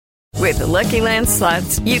With the Lucky Land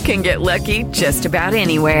Slots, you can get lucky just about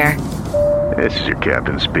anywhere. This is your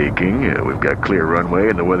captain speaking. We've got clear runway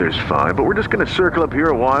and the weather's fine, but we're just going to circle up here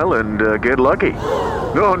a while and get lucky.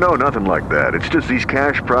 No, nothing like that. It's just these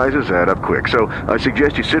cash prizes add up quick. So I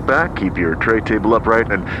suggest you sit back, keep your tray table upright,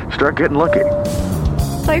 and start getting lucky.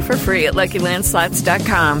 Play for free at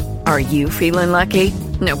LuckyLandSlots.com. Are you feeling lucky?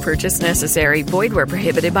 No purchase necessary. Void where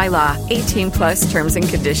prohibited by law. 18+ terms and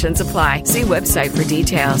conditions apply. See website for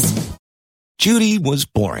details. Judy was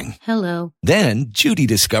boring. Hello. Then Judy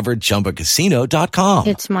discovered ChumbaCasino.com.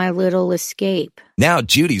 It's my little escape. Now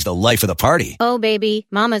Judy's the life of the party. Oh, baby,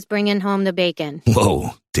 mama's bringing home the bacon.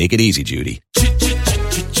 Whoa, take it easy, Judy.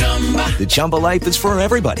 The Chumba life is for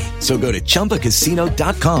everybody. So go to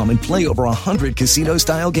ChumbaCasino.com and play over 100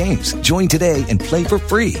 casino-style games. Join today and play for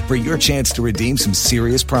free for your chance to redeem some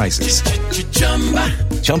serious prizes.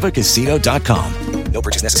 ChumbaCasino.com. No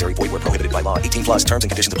purchase necessary. Void where prohibited by law. 18+ terms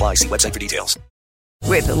and conditions apply. See website for details.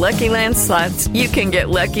 With the Lucky Land Slots, you can get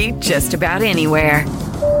lucky just about anywhere.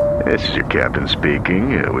 This is your captain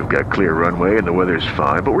speaking. We've got clear runway and the weather's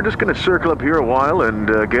fine, but we're just going to circle up here a while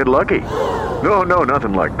and get lucky. No,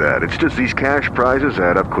 nothing like that. It's just these cash prizes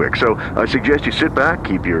add up quick. So I suggest you sit back,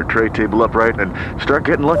 keep your tray table upright, and start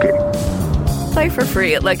getting lucky. Play for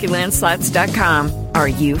free at LuckyLandSlots.com. Are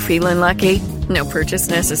you feeling lucky? No purchase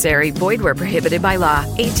necessary. Void where prohibited by law.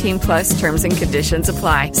 18+ terms and conditions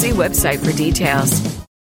apply. See website for details.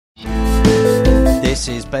 This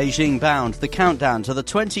is Beijing Bound, the countdown to the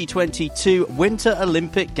 2022 Winter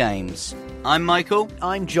Olympic Games. I'm Michael.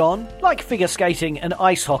 I'm John. Like figure skating and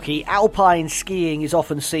ice hockey, alpine skiing is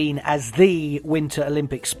often seen as the Winter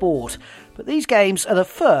Olympic sport. But these games are the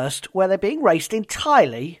first where they're being raced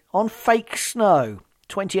entirely on fake snow.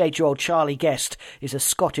 28-year-old Charlie Guest is a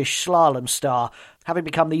Scottish slalom star, having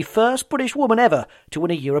become the first British woman ever to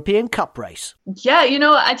win a European Cup race. Yeah,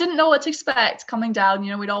 I didn't know what to expect coming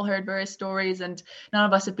down. We'd all heard various stories and none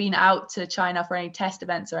of us have been out to China for any test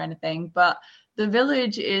events or anything. But the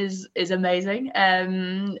village is amazing.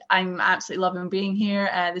 I'm absolutely loving being here.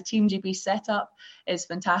 The Team GB setup is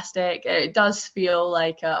fantastic. It does feel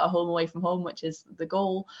like a home away from home, which is the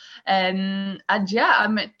goal. And yeah,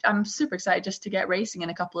 I'm super excited just to get racing in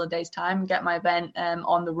a couple of days' time, get my event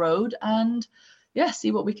on the road, and yeah,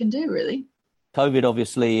 see what we can do, really. COVID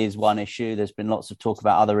obviously is one issue. There's been lots of talk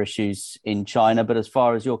about other issues in China, but as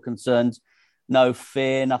far as you're concerned, no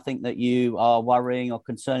fear, nothing that you are worrying or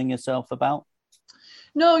concerning yourself about?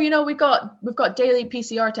 No, we've got daily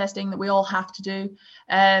PCR testing that we all have to do.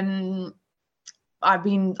 I've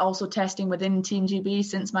been also testing within Team GB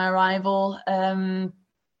since my arrival.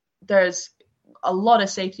 There's a lot of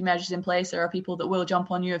safety measures in place. There are people that will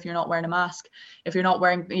jump on you if you're not wearing a mask. If you're not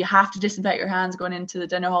wearing, you have to disinfect your hands going into the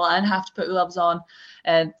dinner hall and have to put gloves on.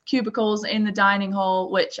 Cubicles in the dining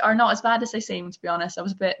hall, which are not as bad as they seem, to be honest. I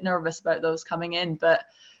was a bit nervous about those coming in, but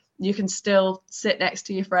you can still sit next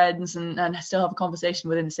to your friends and still have a conversation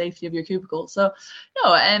within the safety of your cubicle. So,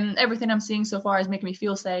 no, everything I'm seeing so far is making me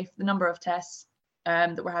feel safe. The number of tests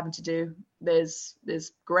that we're having to do is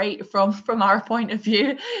great from our point of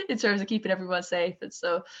view in terms of keeping everyone safe. And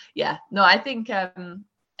so, yeah, no, I think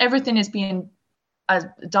everything is being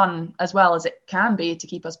done as well as it can be to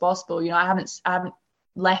keep us possible. I haven't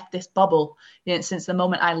left this bubble since the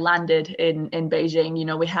moment I landed in Beijing.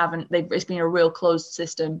 It's been a real closed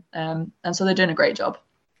system, and so they're doing a great job.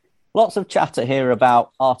 Lots of chatter here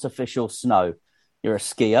about artificial snow. You're a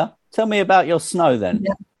skier. Tell me about your snow then.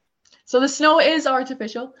 Yeah. So the snow is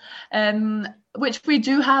artificial, which we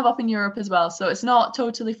do have up in Europe as well. So it's not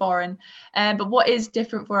totally foreign. But what is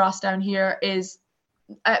different for us down here is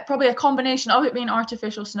probably a combination of it being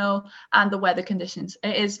artificial snow and the weather conditions.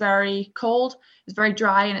 It is very cold, it's very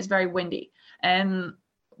dry, and it's very windy,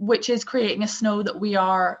 which is creating a snow that we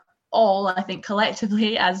are all, I think,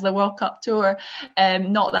 collectively as the World Cup Tour,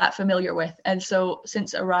 not that familiar with. And so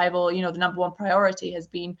since arrival, the number one priority has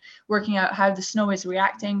been working out how the snow is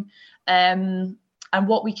reacting, and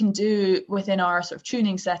what we can do within our sort of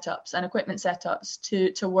tuning setups and equipment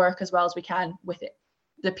setups to work as well as we can with it.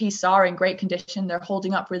 The pieces are in great condition. They're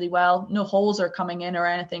holding up really well. No holes are coming in or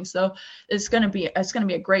anything. So it's going to be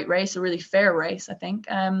a great race, a really fair race, I think.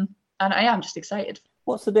 And I am just excited.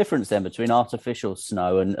 What's the difference then between artificial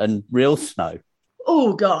snow and real snow?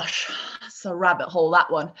 Oh, gosh, it's a rabbit hole,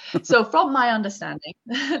 that one. So from my understanding,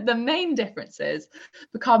 the main differences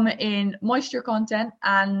become in moisture content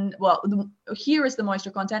and, here is the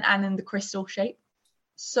moisture content and in the crystal shape.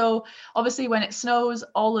 So obviously when it snows,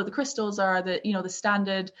 all of the crystals are the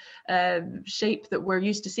standard shape that we're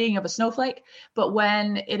used to seeing of a snowflake. But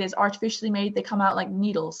when it is artificially made, they come out like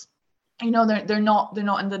needles. they're not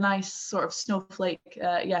in the nice sort of snowflake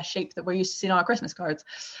shape that we're used to seeing on our Christmas cards.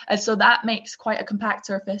 And so that makes quite a compact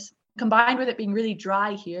surface. Combined with it being really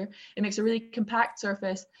dry here, it makes a really compact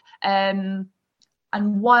surface, and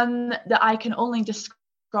one that I can only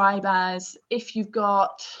describe as if you've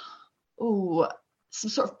got some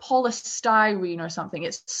sort of polystyrene or something.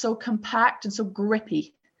 It's so compact and so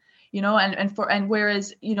grippy, and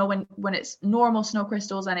whereas, when it's normal snow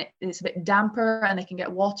crystals and it's a bit damper and they can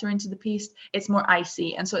get water into the piece, it's more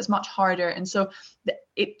icy, and so it's much harder, and so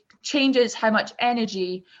it changes how much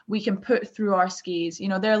energy we can put through our skis.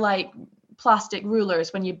 They're like plastic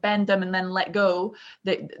rulers. When you bend them and then let go,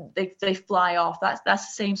 they fly off. That's the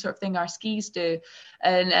same sort of thing our skis do.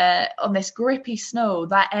 And on this grippy snow,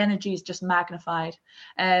 that energy is just magnified.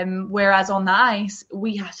 Whereas on the ice,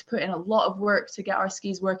 we have to put in a lot of work to get our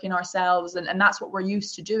skis working ourselves, and that's what we're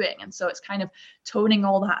used to doing. And so it's kind of toning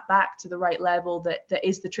all that back to the right level that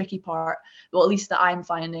is the tricky part. Well, at least that I'm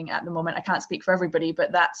finding at the moment. I can't speak for everybody,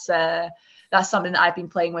 but that's something that I've been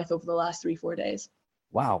playing with over the last 3-4 days.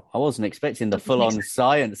 Wow, I wasn't expecting the full-on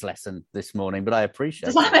science lesson this morning, but I appreciate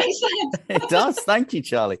it. Does that make sense? It does. Thank you,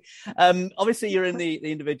 Charlie. Obviously, you're in the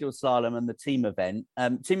individual slalom and the team event.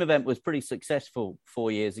 Team event was pretty successful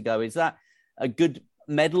 4 years ago. Is that a good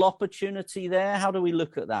medal opportunity there? How do we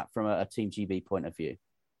look at that from a Team GB point of view?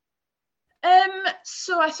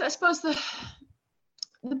 So I suppose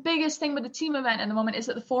the biggest thing with the team event at the moment is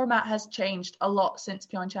that the format has changed a lot since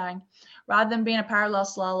Pyeongchang. Rather than being a parallel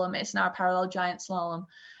slalom, it's now a parallel giant slalom.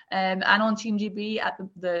 And on Team GB,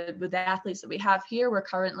 with the athletes that we have here, we're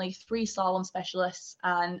currently 3 slalom specialists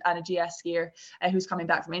and a GS skier who's coming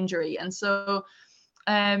back from injury. And so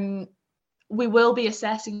we will be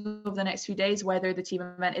assessing over the next few days whether the team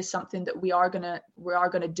event is something that we are gonna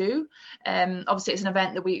do. Obviously, it's an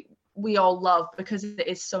event that we all love because it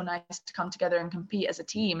is so nice to come together and compete as a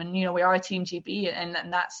team. And we are a Team GB,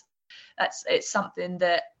 and that's it's something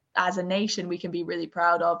that as a nation we can be really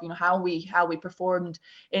proud of. How we performed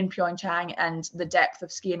in Pyeongchang and the depth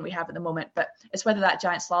of skiing we have at the moment. But it's whether that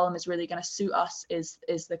giant slalom is really going to suit us is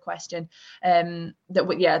the question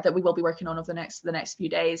that we will be working on over the next few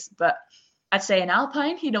days. But I'd say in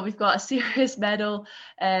Alpine, we've got a serious medal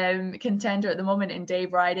contender at the moment in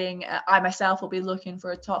Dave riding. I myself will be looking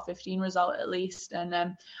for a top 15 result at least. And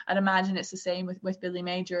I'd imagine it's the same with Billy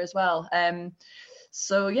Major as well.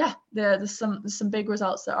 So yeah, there's some big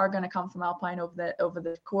results that are going to come from Alpine over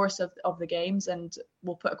the course of the games, and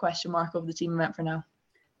we'll put a question mark over the team event for now.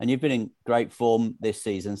 And you've been in great form this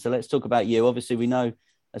season. So let's talk about you. Obviously, we know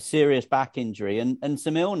a serious back injury and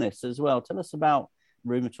some illness as well. Tell us about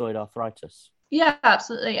rheumatoid arthritis. Yeah,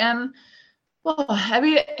 absolutely.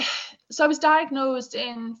 So I was diagnosed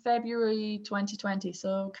in February 2020,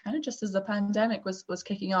 so kind of just as the pandemic was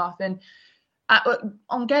kicking off, and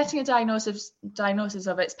on getting a diagnosis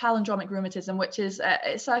of it, it's palindromic rheumatism, which is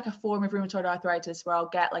it's like a form of rheumatoid arthritis where I'll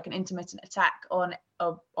get like an intermittent attack on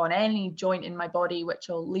any joint in my body, which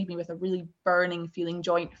will leave me with a really burning feeling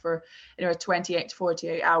joint for 28 to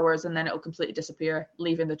 48 hours, and then it'll completely disappear,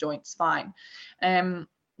 leaving the joints fine. The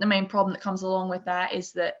main problem that comes along with that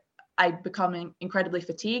is that I become incredibly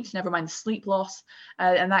fatigued, never mind the sleep loss,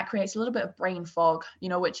 and that creates a little bit of brain fog,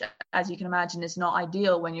 which, as you can imagine, is not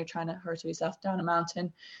ideal when you're trying to hurtle yourself down a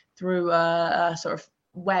mountain through a sort of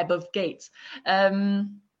web of gates.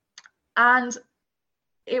 And I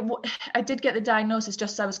did get the diagnosis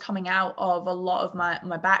just as I was coming out of a lot of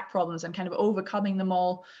my back problems and kind of overcoming them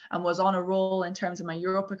all, and was on a roll in terms of my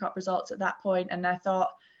Europa Cup results at that point. And I thought,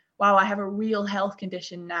 wow, I have a real health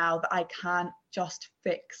condition now that I can't just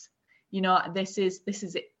fix. This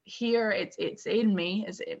is it here. It's in me.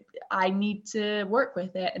 I need to work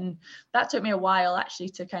with it, and that took me a while actually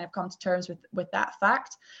to kind of come to terms with that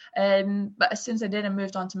fact. But as soon as I did, I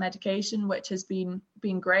moved on to medication, which has been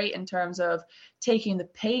great in terms of taking the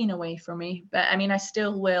pain away from me. But I mean, I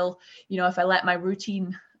still will, if I let my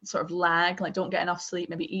routine sort of lag, like don't get enough sleep,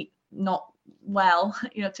 maybe eat not well,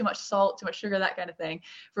 too much salt, too much sugar, that kind of thing,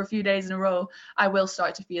 for a few days in a row, I will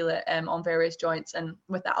start to feel it on various joints, and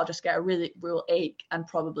with that I'll just get a really real ache and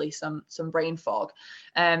probably some brain fog,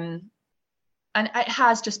 and it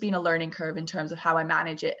has just been a learning curve in terms of how I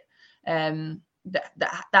manage it.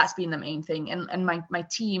 That's been the main thing, and my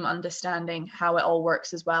team understanding how it all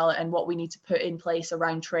works as well, and what we need to put in place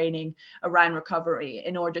around training, around recovery,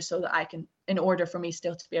 in order for me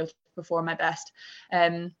still to be able to perform my best.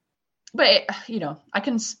 But I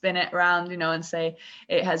can spin it around, and say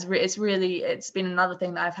it's been another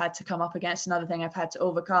thing that I've had to come up against, another thing I've had to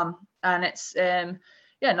overcome, and it's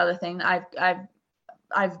another thing that I've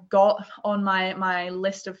I've got on my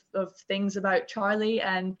list of things about Charlie,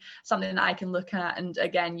 and something that I can look at and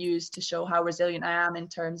again use to show how resilient I am in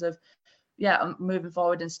terms of moving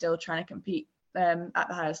forward and still trying to compete at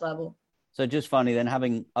the highest level. So just finally then,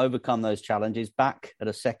 having overcome those challenges, back at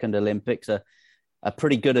a second Olympics, a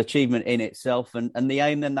pretty good achievement in itself, and the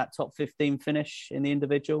aim then that top 15 finish in the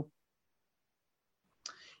individual?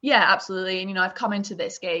 Yeah, absolutely. And, I've come into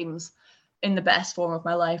this games in the best form of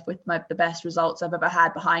my life with the best results I've ever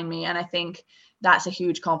had behind me. And I think that's a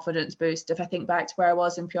huge confidence boost. If I think back to where I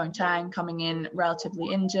was in Pyeongchang, coming in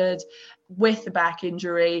relatively injured with the back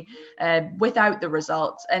injury, without the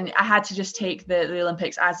results. And I had to just take the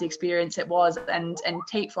Olympics as the experience it was and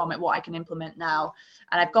take from it what I can implement now.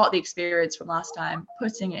 And I've got the experience from last time,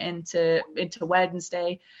 putting it into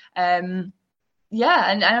Wednesday. And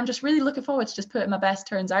I'm just really looking forward to just putting my best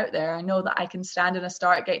turns out there. I know that I can stand in a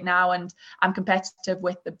start gate now, and I'm competitive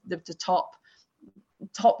with the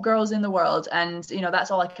top girls in the world. And,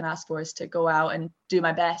 that's all I can ask for, is to go out and do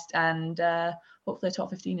my best. And hopefully top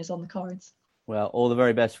 15 is on the cards. Well, all the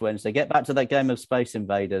very best Wednesday. Get back to that game of Space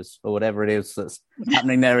Invaders or whatever it is that's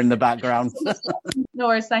happening there in the background. No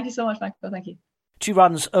worries. Thank you so much, Michael. Thank you. 2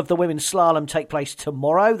 runs of the women's slalom take place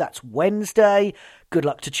tomorrow. That's Wednesday. Good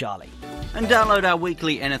luck to Charlie. And download our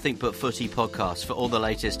weekly Anything But Footy podcast for all the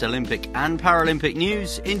latest Olympic and Paralympic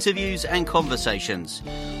news, interviews and conversations.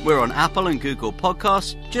 We're on Apple and Google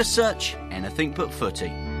Podcasts. Just search Anything But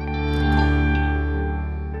Footy.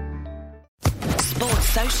 Sports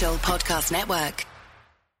Social Podcast Network.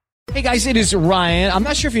 Hey guys, it is Ryan. I'm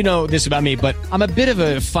not sure if you know this about me, but I'm a bit of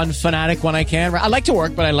a fun fanatic when I can. I like to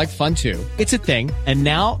work, but I like fun too. It's a thing. And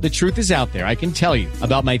now the truth is out there. I can tell you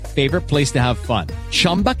about my favorite place to have fun.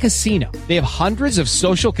 Chumba Casino. They have hundreds of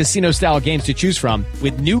social casino style games to choose from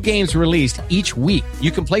with new games released each week.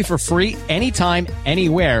 You can play for free anytime,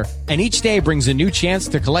 anywhere. And each day brings a new chance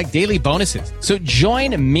to collect daily bonuses. So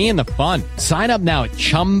join me in the fun. Sign up now at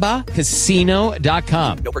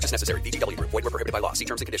ChumbaCasino.com. No purchase necessary. VGW. Void where prohibited by law. See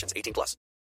terms and conditions. 18+.